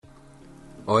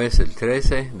Hoy es el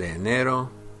 13 de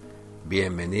enero.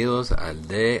 Bienvenidos al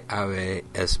DAB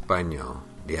Español.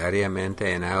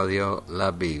 Diariamente en audio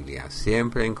la Biblia,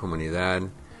 siempre en comunidad,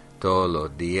 todos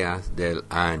los días del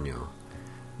año.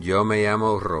 Yo me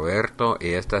llamo Roberto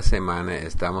y esta semana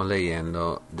estamos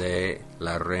leyendo de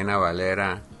la Reina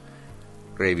Valera,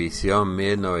 revisión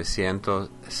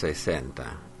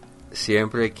 1960.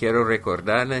 Siempre quiero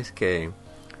recordarles que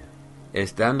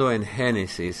estando en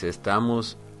Génesis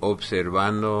estamos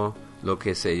observando lo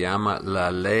que se llama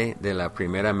la ley de la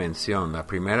primera mención, la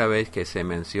primera vez que se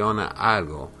menciona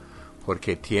algo,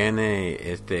 porque tiene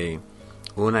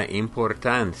una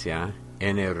importancia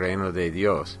en el reino de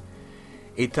Dios.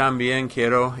 Y también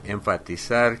quiero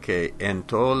enfatizar que en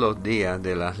todos los días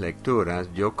de las lecturas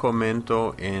yo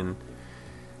comento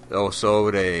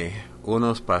sobre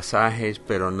unos pasajes,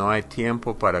 pero no hay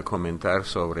tiempo para comentar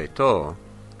sobre todo.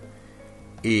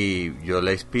 Y yo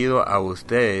les pido a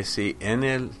ustedes, si en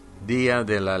el día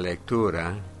de la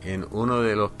lectura, en uno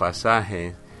de los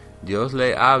pasajes, Dios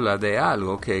le habla de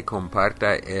algo, que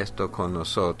comparta esto con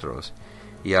nosotros.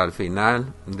 Y al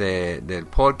final del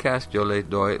podcast yo les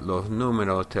doy los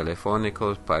números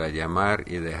telefónicos para llamar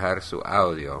y dejar su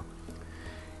audio.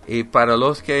 Y para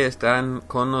los que están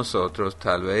con nosotros,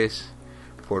 tal vez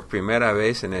por primera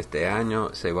vez en este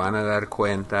año, se van a dar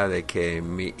cuenta de que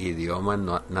mi idioma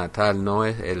natal no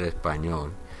es el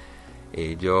español.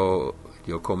 Y yo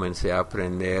comencé a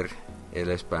aprender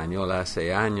el español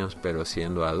hace años, pero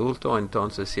siendo adulto,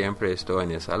 entonces siempre estoy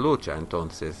en esa lucha.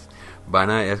 Entonces van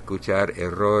a escuchar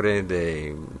errores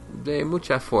de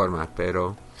muchas formas,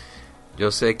 pero yo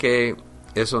sé que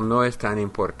eso no es tan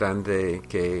importante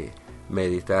que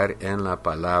meditar en la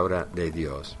palabra de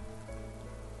Dios.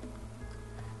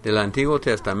 Del Antiguo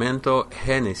Testamento,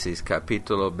 Génesis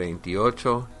capítulo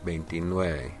 28,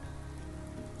 29.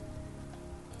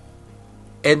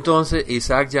 Entonces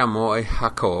Isaac llamó a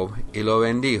Jacob y lo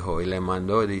bendijo y le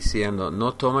mandó diciendo: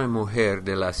 no tomes mujer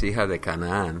de las hijas de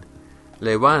Canaán.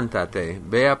 Levántate,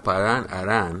 ve a Padán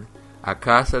Aram, a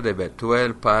casa de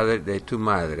Betuel, padre de tu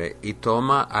madre, y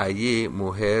toma allí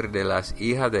mujer de las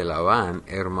hijas de Labán,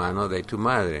 hermano de tu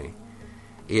madre.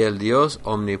 Y el Dios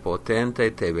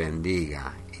omnipotente te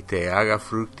bendiga, y te haga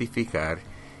fructificar,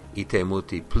 y te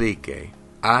multiplique,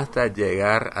 hasta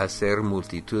llegar a ser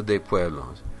multitud de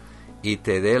pueblos, y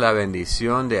te dé la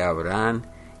bendición de Abraham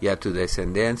y a tu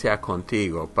descendencia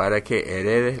contigo, para que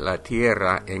heredes la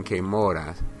tierra en que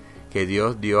moras, que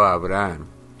Dios dio a Abraham.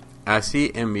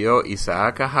 Así envió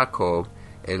Isaac a Jacob,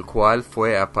 el cual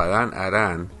fue a Padán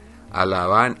Aram, a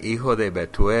Labán hijo de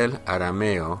Betuel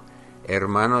arameo,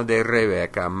 hermano de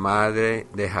Rebeca, madre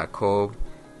de Jacob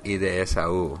y de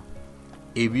Esaú.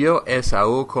 Y vio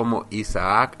Esaú como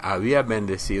Isaac había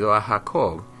bendecido a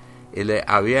Jacob, y le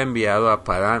había enviado a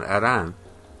Padán Aram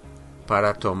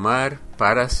para tomar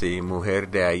para sí mujer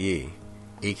de allí,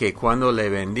 y que cuando le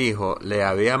bendijo le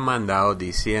había mandado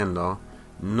diciendo: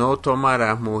 no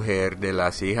tomarás mujer de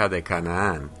las hijas de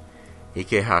Canaán, y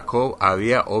que Jacob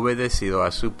había obedecido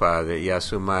a su padre y a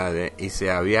su madre, y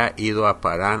se había ido a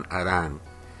Padán Aram.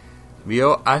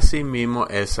 Vio asimismo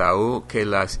Esaú que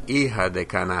las hijas de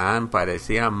Canaán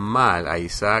parecían mal a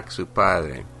Isaac su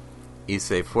padre, y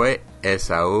se fue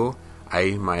Esaú a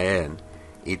Ismael,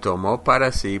 y tomó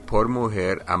para sí por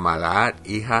mujer a Malaat,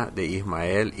 hija de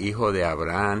Ismael, hijo de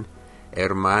Abraham,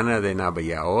 hermana de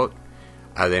Nabaot,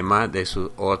 además de sus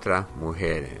otras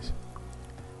mujeres.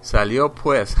 Salió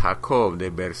pues Jacob de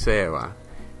Beerseba,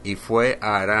 y fue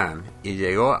a Harán, y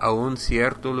llegó a un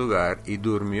cierto lugar, y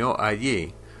durmió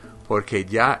allí, porque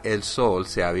ya el sol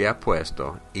se había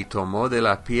puesto, y tomó de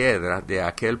la piedra de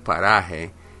aquel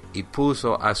paraje, y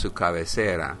puso a su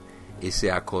cabecera, y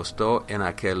se acostó en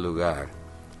aquel lugar,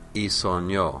 y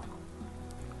soñó.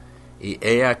 Y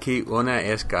he aquí una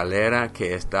escalera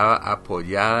que estaba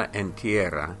apoyada en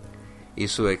tierra, y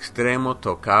su extremo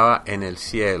tocaba en el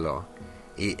cielo,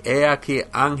 y he aquí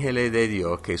ángeles de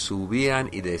Dios que subían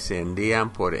y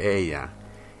descendían por ella.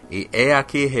 Y he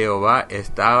aquí Jehová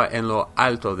estaba en lo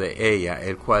alto de ella,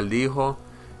 el cual dijo: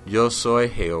 yo soy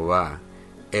Jehová,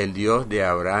 el Dios de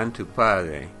Abraham tu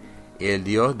padre, y el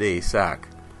Dios de Isaac.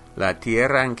 La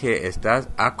tierra en que estás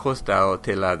acostado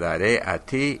te la daré a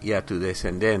ti y a tu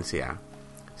descendencia.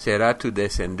 Será tu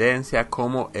descendencia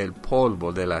como el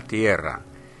polvo de la tierra,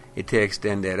 y te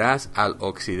extenderás al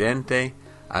occidente,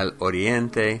 al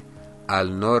oriente,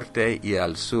 al norte y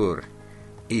al sur.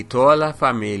 Y toda la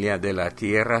familia de la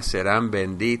tierra serán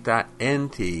bendita en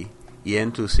ti y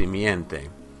en tu simiente.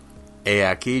 He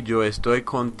aquí yo estoy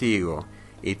contigo,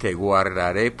 y te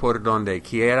guardaré por donde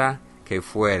quiera que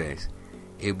fueres,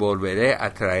 y volveré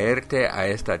a traerte a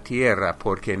esta tierra,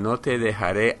 porque no te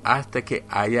dejaré hasta que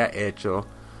haya hecho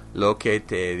lo que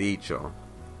te he dicho.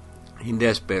 Y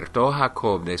despertó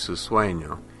Jacob de su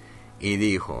sueño, y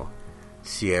dijo,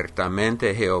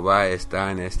 ciertamente Jehová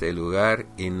está en este lugar,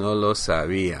 y no lo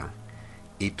sabía.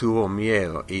 Y tuvo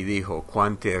miedo, y dijo,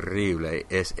 cuán terrible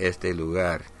es este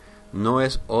lugar. No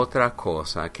es otra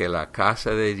cosa que la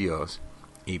casa de Dios,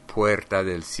 y puerta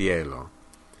del cielo.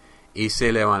 Y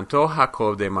se levantó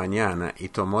Jacob de mañana, y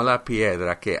tomó la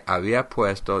piedra que había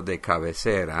puesto de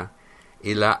cabecera,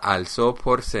 y la alzó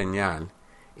por señal,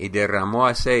 y derramó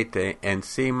aceite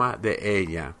encima de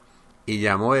ella, y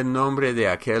llamó el nombre de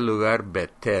aquel lugar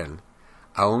Betel,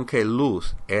 aunque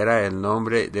Luz era el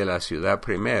nombre de la ciudad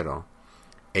primero.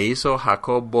 E hizo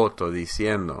Jacob voto,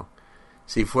 diciendo,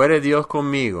 si fuere Dios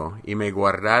conmigo, y me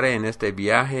guardare en este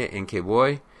viaje en que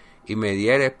voy, y me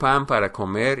diere pan para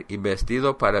comer y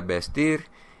vestido para vestir,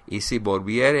 y si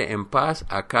volviere en paz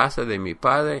a casa de mi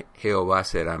padre, Jehová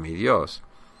será mi Dios.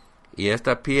 Y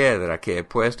esta piedra que he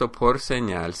puesto por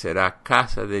señal será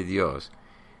casa de Dios,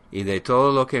 y de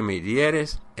todo lo que me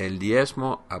dieres, el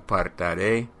diezmo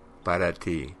apartaré para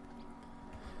ti.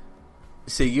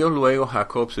 Siguió luego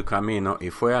Jacob su camino, y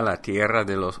fue a la tierra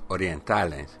de los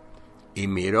orientales, y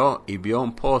miró y vio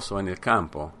un pozo en el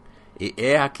campo, y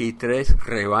he aquí 3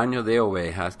 rebaños de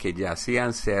ovejas que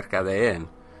yacían cerca de él,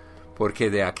 porque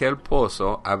de aquel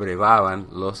pozo abrevaban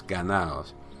los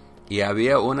ganados. Y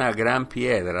había una gran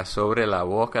piedra sobre la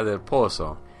boca del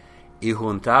pozo, y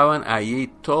juntaban allí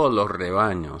todos los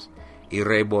rebaños, y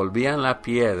revolvían la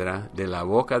piedra de la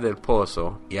boca del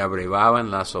pozo, y abrevaban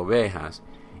las ovejas,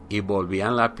 y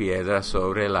volvían la piedra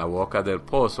sobre la boca del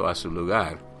pozo a su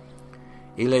lugar.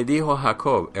 Y le dijo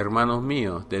Jacob, hermanos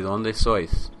míos, ¿de dónde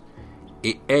sois?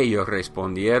 Y ellos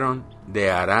respondieron, de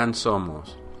Harán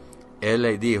somos. Él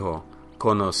le dijo,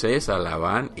 ¿conocéis a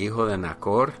Labán, hijo de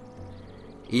Nacor?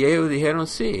 Y ellos dijeron,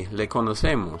 sí, le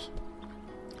conocemos.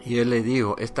 Y él le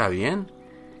dijo, ¿está bien?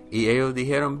 Y ellos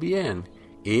dijeron, bien.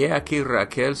 Y he aquí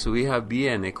Raquel su hija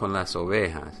viene con las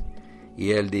ovejas.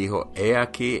 Y él dijo, he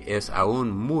aquí es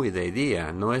aún muy de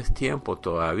día, no es tiempo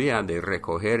todavía de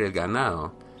recoger el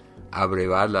ganado,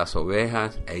 abrevar las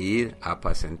ovejas e ir a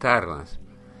apacentarlas.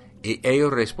 Y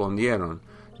ellos respondieron,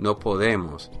 no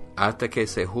podemos, hasta que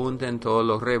se junten todos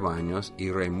los rebaños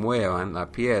y remuevan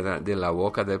la piedra de la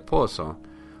boca del pozo,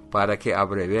 para que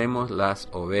abrevemos las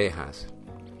ovejas.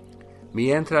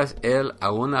 Mientras él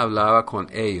aún hablaba con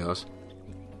ellos,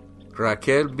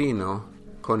 Raquel vino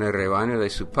con el rebaño de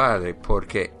su padre,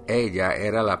 porque ella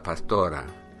era la pastora.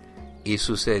 Y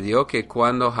sucedió que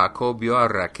cuando Jacob vio a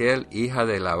Raquel, hija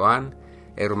de Labán,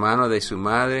 hermano de su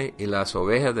madre, y las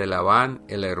ovejas de Labán,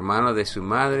 el hermano de su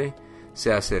madre,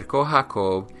 se acercó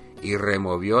Jacob y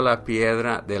removió la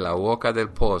piedra de la boca del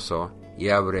pozo, y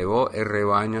abrevó el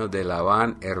rebaño de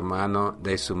Labán, hermano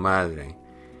de su madre.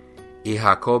 Y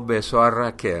Jacob besó a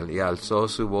Raquel, y alzó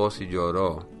su voz y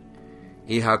lloró.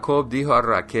 Y Jacob dijo a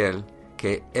Raquel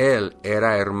que él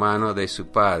era hermano de su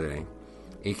padre,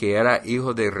 y que era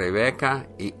hijo de Rebeca,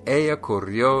 y ella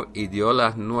corrió y dio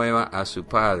las nuevas a su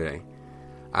padre.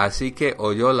 Así que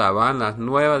oyó Labán las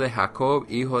nuevas de Jacob,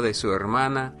 hijo de su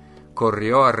hermana,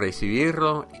 corrió a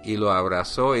recibirlo, y lo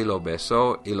abrazó y lo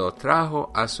besó, y lo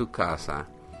trajo a su casa.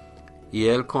 Y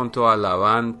él contó a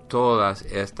Labán todas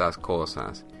estas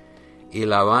cosas. Y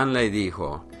Labán le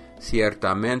dijo,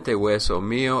 ciertamente hueso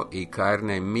mío y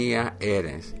carne mía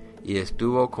eres. Y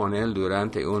estuvo con él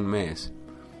durante 1 mes.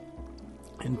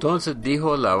 Entonces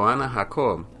dijo Labán a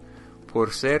Jacob,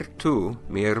 por ser tú,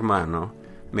 mi hermano,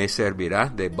 ¿me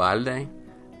servirás de balde?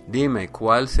 Dime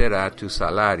cuál será tu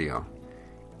salario.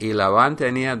 Y Labán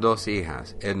tenía 2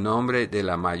 hijas, el nombre de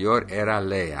la mayor era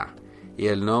Lea, y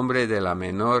el nombre de la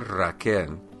menor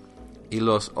Raquel. Y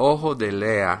los ojos de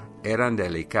Lea eran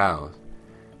delicados,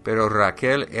 pero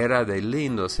Raquel era de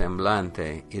lindo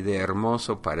semblante y de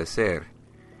hermoso parecer.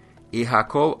 Y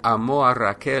Jacob amó a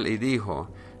Raquel y dijo,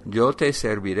 yo te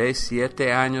serviré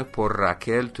 7 años por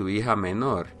Raquel tu hija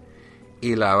menor.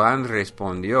 Y Labán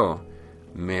respondió,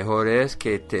 mejor es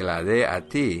que te la dé a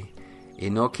ti, y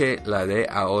no que la dé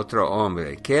a otro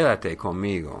hombre, quédate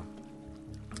conmigo.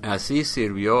 Así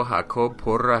sirvió Jacob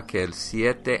por Raquel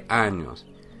 7 años,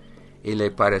 y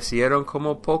le parecieron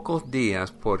como pocos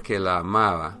días porque la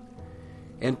amaba.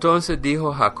 Entonces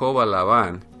dijo Jacob a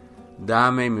Labán,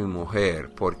 dame mi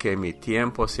mujer, porque mi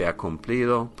tiempo se ha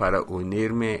cumplido para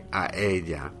unirme a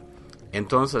ella.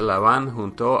 Entonces Labán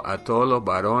juntó a todos los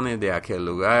varones de aquel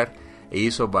lugar e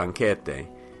hizo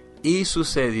banquete. Y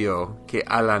sucedió que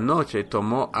a la noche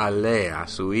tomó a Lea,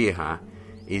 su hija,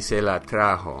 y se la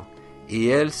trajo, y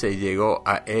él se llegó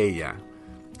a ella.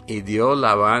 Y dio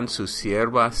Labán su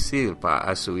sierva Zilpa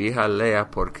a su hija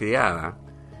Lea por criada.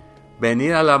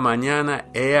 Venida la mañana,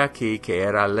 he aquí que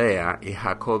era Lea, y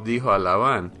Jacob dijo a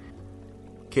Labán: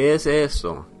 ¿Qué es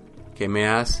eso que me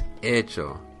has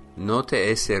hecho? ¿No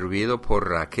te he servido por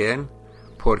Raquel?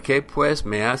 ¿Por qué pues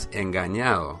me has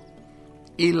engañado?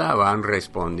 Y Labán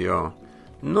respondió: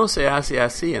 No se hace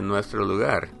así en nuestro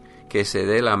lugar, que se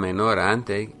dé la menor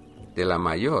antes de la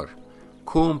mayor.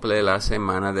 Cumple la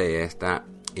semana de esta,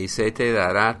 y se te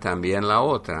dará también la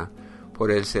otra,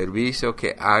 por el servicio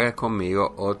que haga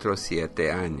conmigo otros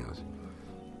 7 años.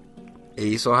 E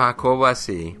hizo Jacob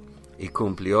así, y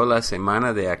cumplió la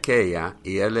semana de aquella,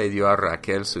 y él le dio a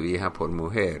Raquel su hija por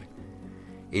mujer.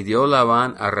 Y dio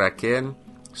Labán a Raquel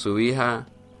su hija,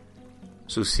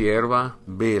 su sierva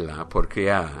Bilha, por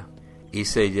criada. Y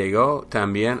se llegó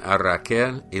también a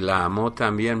Raquel, y la amó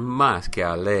también más que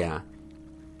a Lea.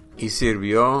 Y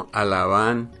sirvió a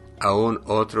Labán aún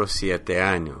otros 7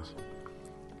 años.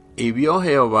 Y vio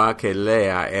Jehová que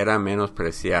Lea era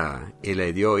menospreciada, y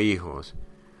le dio hijos,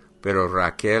 pero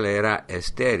Raquel era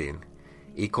estéril.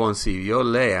 Y concibió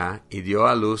Lea, y dio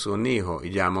a luz un hijo,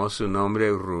 y llamó su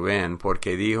nombre Rubén,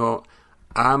 porque dijo: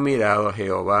 Ha mirado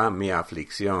Jehová mi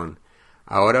aflicción,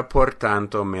 ahora por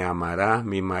tanto me amará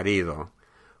mi marido.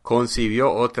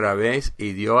 Concibió otra vez,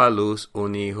 y dio a luz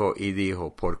un hijo, y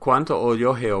dijo: Por cuanto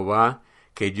oyó Jehová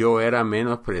que yo era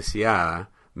menospreciada,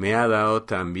 me ha dado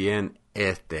también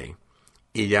este.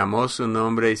 Y llamó su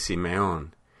nombre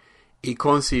Simeón. Y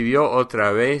concibió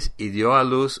otra vez, y dio a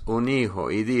luz un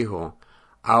hijo, y dijo: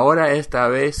 Ahora esta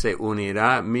vez se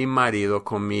unirá mi marido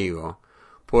conmigo,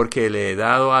 porque le he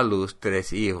dado a luz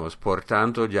 3 hijos, por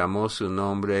tanto llamó su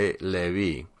nombre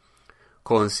Leví.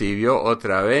 Concibió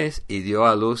otra vez, y dio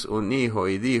a luz un hijo,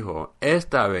 y dijo: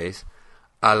 Esta vez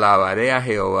alabaré a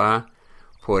Jehová.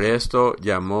 Por esto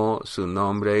llamó su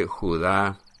nombre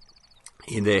Judá,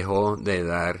 y dejó de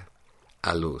dar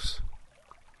a luz.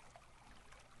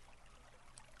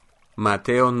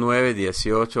 Mateo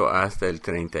 9:18 hasta el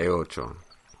 38.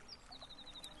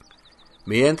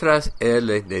 Mientras él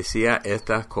les decía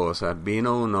estas cosas,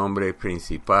 vino un hombre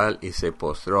principal y se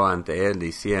postró ante él,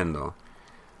 diciendo: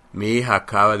 Mi hija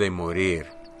acaba de morir,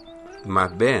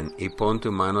 mas ven y pon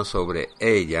tu mano sobre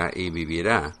ella y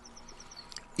vivirá.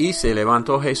 Y se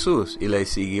levantó Jesús y le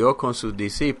siguió con sus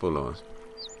discípulos.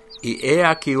 Y he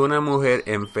aquí una mujer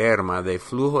enferma de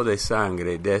flujo de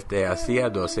sangre desde hacía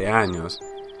 12 años,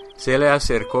 se le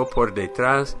acercó por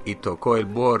detrás y tocó el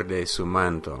borde de su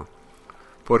manto,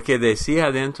 porque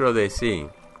decía dentro de sí: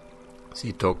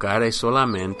 Si tocare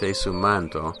solamente su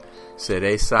manto,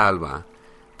 seré salva.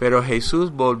 Pero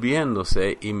Jesús,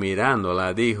 volviéndose y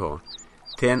mirándola, dijo: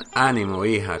 Ten ánimo,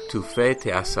 hija, tu fe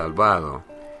te ha salvado.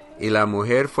 Y la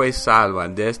mujer fue salva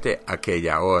desde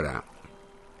aquella hora.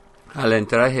 Al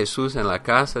entrar Jesús en la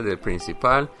casa del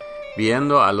principal,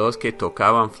 viendo a los que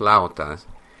tocaban flautas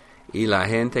y la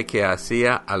gente que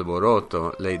hacía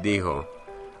alboroto, le dijo: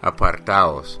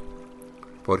 Apartaos,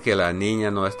 porque la niña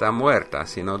no está muerta,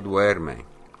 sino duerme.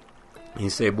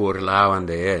 Y se burlaban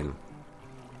de él.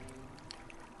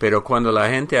 Pero cuando la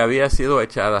gente había sido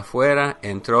echada fuera,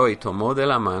 entró y tomó de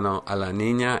la mano a la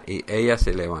niña, y ella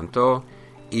se levantó,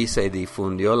 y se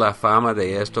difundió la fama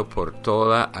de esto por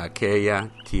toda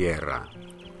aquella tierra.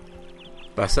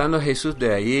 Pasando Jesús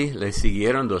de allí, le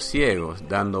siguieron 2 ciegos,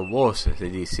 dando voces y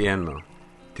diciendo: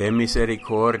 Ten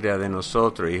misericordia de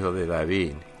nosotros, hijo de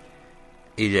David.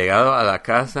 Y llegado a la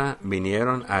casa,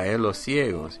 vinieron a él los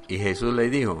ciegos, y Jesús le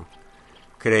dijo: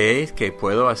 ¿Creéis que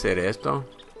puedo hacer esto?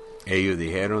 Ellos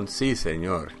dijeron: Sí,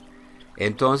 Señor.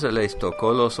 Entonces les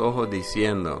tocó los ojos,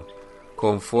 diciendo: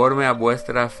 Conforme a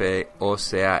vuestra fe os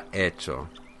sea hecho.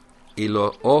 Y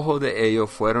los ojos de ellos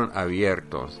fueron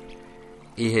abiertos.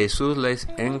 Y Jesús les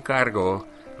encargó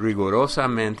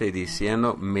rigurosamente,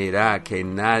 diciendo: Mirad que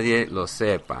nadie lo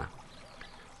sepa.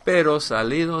 Pero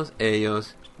salidos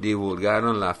ellos,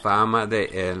 divulgaron la fama de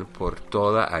él por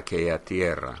toda aquella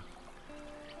tierra.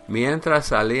 Mientras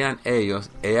salían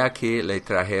ellos, he aquí le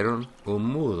trajeron un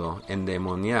mudo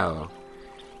endemoniado.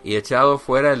 Y echado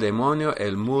fuera el demonio,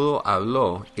 el mudo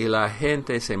habló, y la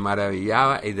gente se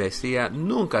maravillaba y decía: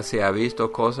 Nunca se ha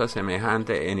visto cosa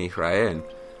semejante en Israel.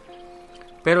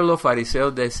 Pero los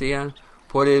fariseos decían: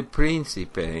 Por el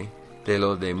príncipe de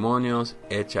los demonios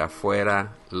echa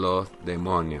fuera los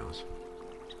demonios.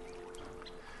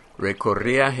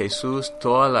 Recorría Jesús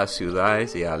todas las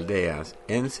ciudades y aldeas,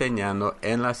 enseñando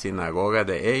en la sinagoga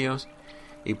de ellos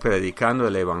y predicando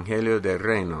el evangelio del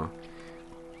reino,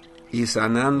 y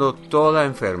sanando toda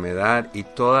enfermedad y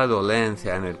toda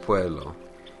dolencia en el pueblo.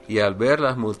 Y al ver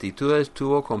las multitudes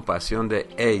tuvo compasión de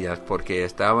ellas, porque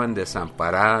estaban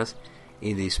desamparadas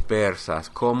y dispersas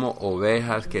como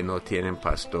ovejas que no tienen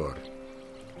pastor.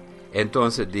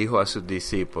 Entonces dijo a sus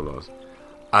discípulos: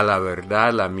 a la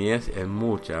verdad la mies es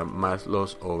mucha, mas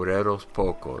los obreros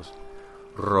pocos.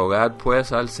 Rogad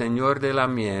pues al Señor de la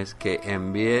mies que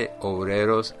envíe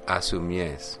obreros a su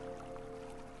mies.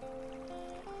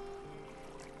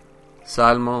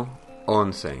 Salmo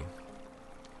 11.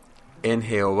 En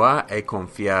Jehová he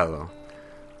confiado.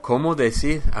 ¿Cómo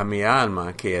decid a mi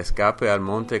alma que escape al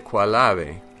monte cual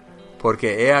ave?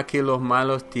 Porque he aquí los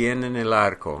malos tienen el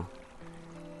arco,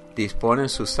 disponen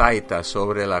sus saitas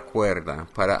sobre la cuerda,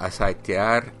 para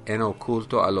asaetear en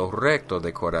oculto a los rectos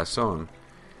de corazón.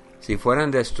 Si fueran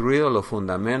destruidos los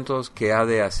fundamentos, ¿qué ha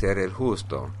de hacer el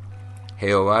justo?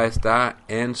 Jehová está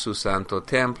en su santo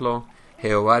templo,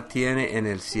 Jehová tiene en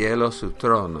el cielo su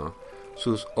trono.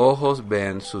 Sus ojos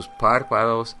ven, sus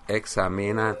párpados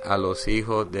examinan a los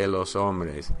hijos de los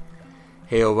hombres.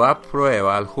 Jehová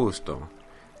prueba al justo,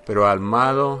 pero al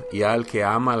malo y al que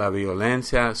ama la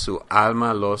violencia, su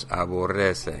alma los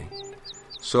aborrece.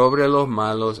 Sobre los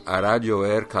malos hará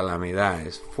llover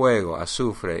calamidades, fuego,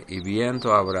 azufre y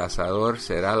viento abrasador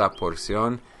será la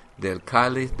porción del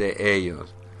cáliz de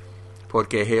ellos.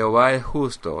 Porque Jehová es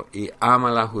justo y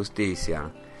ama la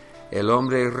justicia. El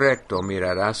hombre recto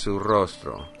mirará su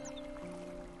rostro.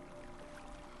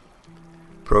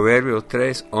 Proverbios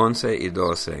 3, 11 y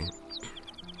 12.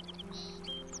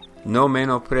 No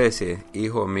menosprecies,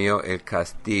 hijo mío, el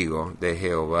castigo de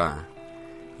Jehová,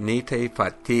 ni te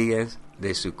fatigues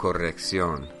de su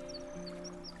corrección.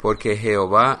 Porque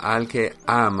Jehová al que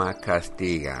ama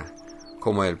castiga,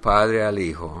 como el padre al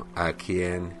hijo, a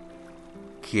quien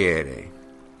quiere.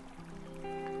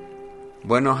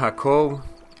 Bueno, Jacob,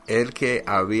 el que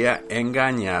había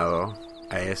engañado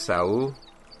a Esaú,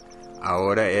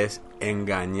 ahora es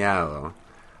engañado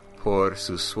por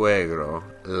su suegro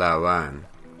Labán.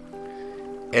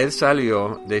 Él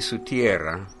salió de su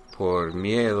tierra por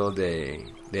miedo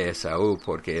de Esaú,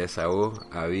 porque Esaú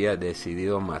había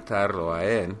decidido matarlo a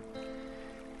él.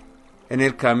 En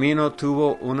el camino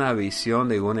tuvo una visión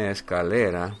de una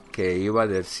escalera que iba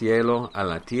del cielo a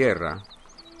la tierra.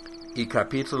 Y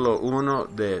capítulo 1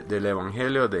 del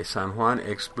Evangelio de San Juan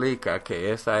explica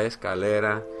que esa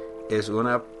escalera es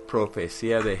una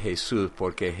profecía de Jesús,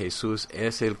 porque Jesús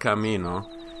es el camino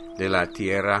de la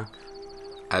tierra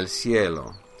al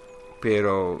cielo.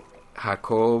 Pero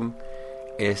Jacob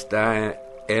está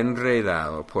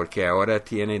enredado porque ahora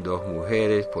tiene dos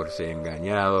mujeres por ser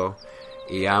engañado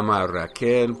y ama a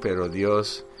Raquel, pero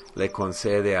Dios le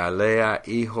concede a Lea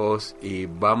hijos y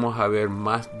vamos a ver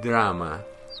más drama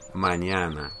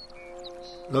mañana.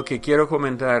 Lo que quiero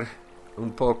comentar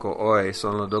un poco hoy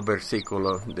son los dos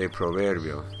versículos de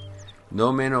Proverbios.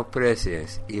 No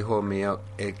menosprecies, hijo mío,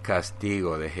 el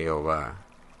castigo de Jehová,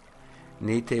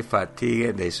 ni te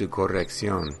fatigues de su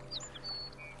corrección.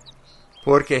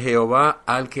 Porque Jehová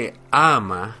al que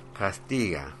ama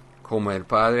castiga, como el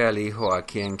padre al hijo a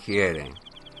quien quiere.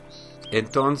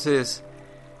 Entonces,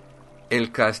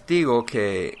 el castigo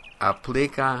que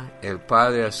aplica el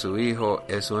padre a su hijo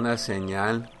es una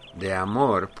señal de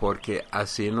amor, porque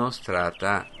así nos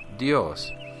trata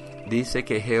Dios. Dice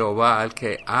que Jehová al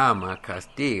que ama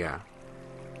castiga.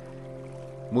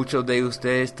 Muchos de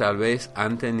ustedes tal vez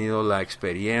han tenido la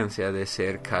experiencia de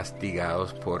ser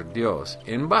castigados por Dios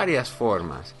en varias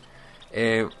formas.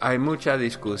 Hay mucha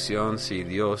discusión si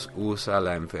Dios usa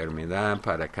la enfermedad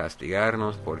para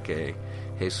castigarnos, porque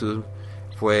Jesús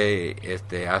fue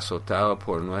azotado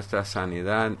por nuestra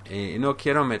sanidad, y no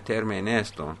quiero meterme en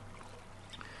esto,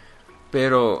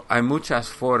 pero hay muchas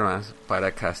formas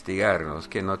para castigarnos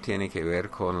que no tienen que ver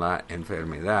con la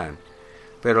enfermedad.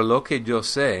 Pero lo que yo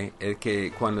sé es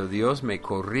que cuando Dios me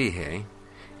corrige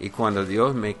y cuando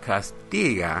Dios me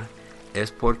castiga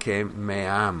es porque me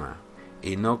ama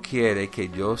y no quiere que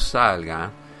yo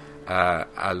salga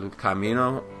al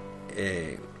camino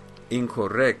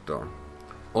incorrecto.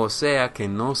 O sea, que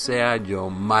no sea yo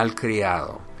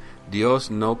malcriado.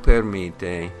 Dios no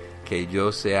permite que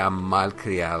yo sea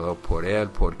malcriado por Él,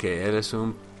 porque Él es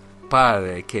un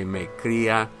Padre que me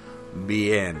cría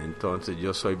bien. Entonces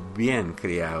yo soy bien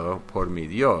criado por mi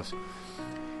Dios.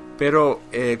 Pero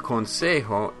el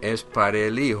consejo es para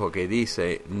el hijo, que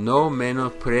dice: no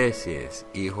menosprecies,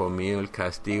 hijo mío, el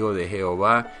castigo de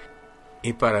Jehová.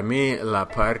 Y para mí la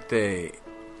parte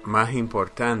más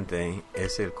importante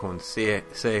es el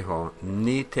consejo: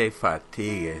 ni te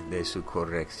fatigues de su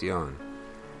corrección.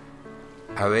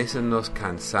 A veces nos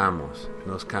cansamos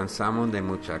de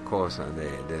muchas cosas,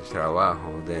 del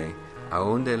trabajo,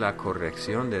 aún de la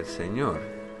corrección del Señor.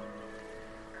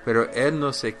 Pero Él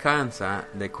no se cansa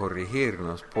de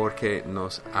corregirnos porque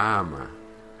nos ama.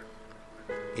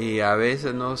 Y a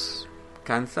veces nos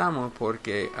cansamos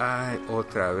porque,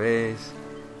 otra vez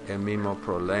el mismo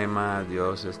problema,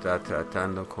 Dios está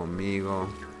tratando conmigo.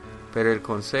 Pero el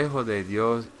consejo de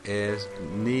Dios es: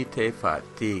 ni te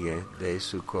fatigue de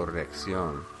su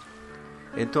corrección.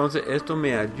 Entonces esto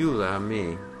me ayuda a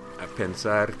mí a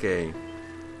pensar que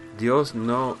Dios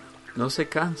no se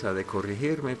cansa de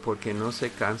corregirme porque no se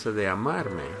cansa de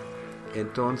amarme.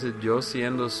 Entonces yo,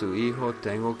 siendo su hijo,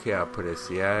 tengo que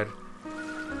apreciar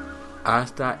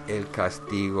hasta el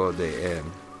castigo de Él.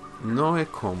 No es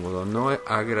cómodo, no es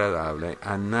agradable,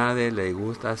 a nadie le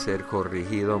gusta ser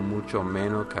corregido, mucho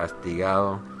menos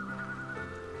castigado,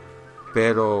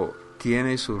 pero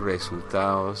tiene sus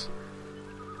resultados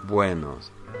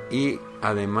buenos. Y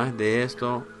además de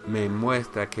esto, me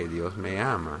muestra que Dios me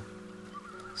ama.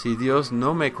 Si Dios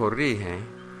no me corrige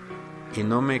y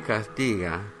no me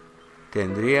castiga,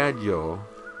 tendría yo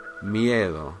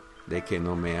miedo de que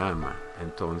no me ama.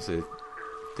 Entonces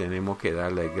tenemos que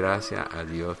darle gracias a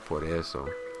Dios por eso.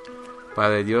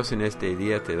 Padre Dios, en este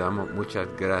día te damos muchas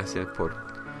gracias por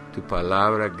tu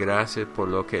palabra. Gracias por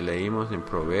lo que leímos en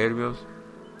Proverbios,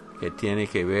 que tiene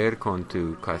que ver con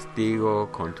tu castigo,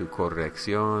 con tu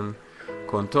corrección,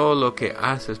 con todo lo que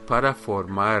haces para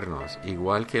formarnos.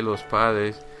 Igual que los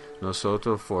padres,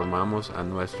 nosotros formamos a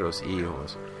nuestros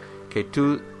hijos. Que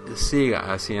tú sigas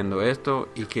haciendo esto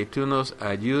y que tú nos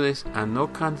ayudes a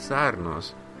no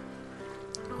cansarnos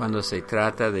cuando se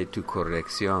trata de tu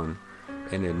corrección,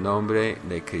 en el nombre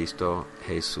de Cristo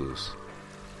Jesús.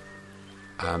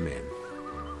 Amén.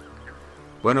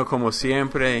 Bueno, como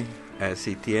siempre,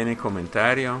 si tiene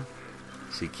comentario,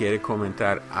 si quiere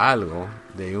comentar algo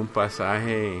de un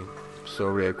pasaje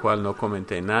sobre el cual no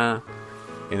comenté nada,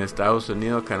 en Estados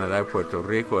Unidos, Canadá y Puerto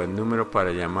Rico, el número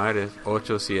para llamar es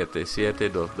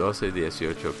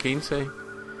 877-212-1815.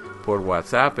 Por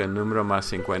WhatsApp, el número más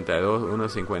 52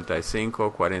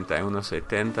 155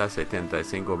 4170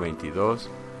 7522.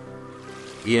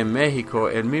 Y en México,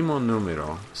 el mismo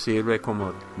número sirve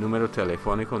como número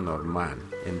telefónico normal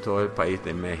en todo el país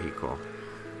de México.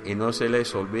 Y no se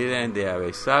les olviden de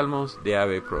Ave Salmos, de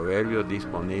Ave Proverbios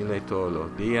disponible todos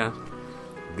los días.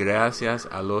 Gracias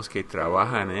a los que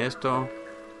trabajan en esto,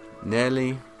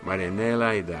 Nelly,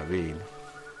 Marianela y David.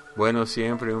 Bueno,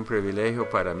 siempre un privilegio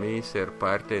para mí ser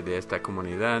parte de esta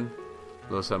comunidad.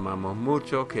 Los amamos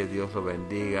mucho, que Dios los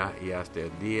bendiga y hasta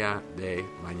el día de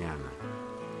mañana.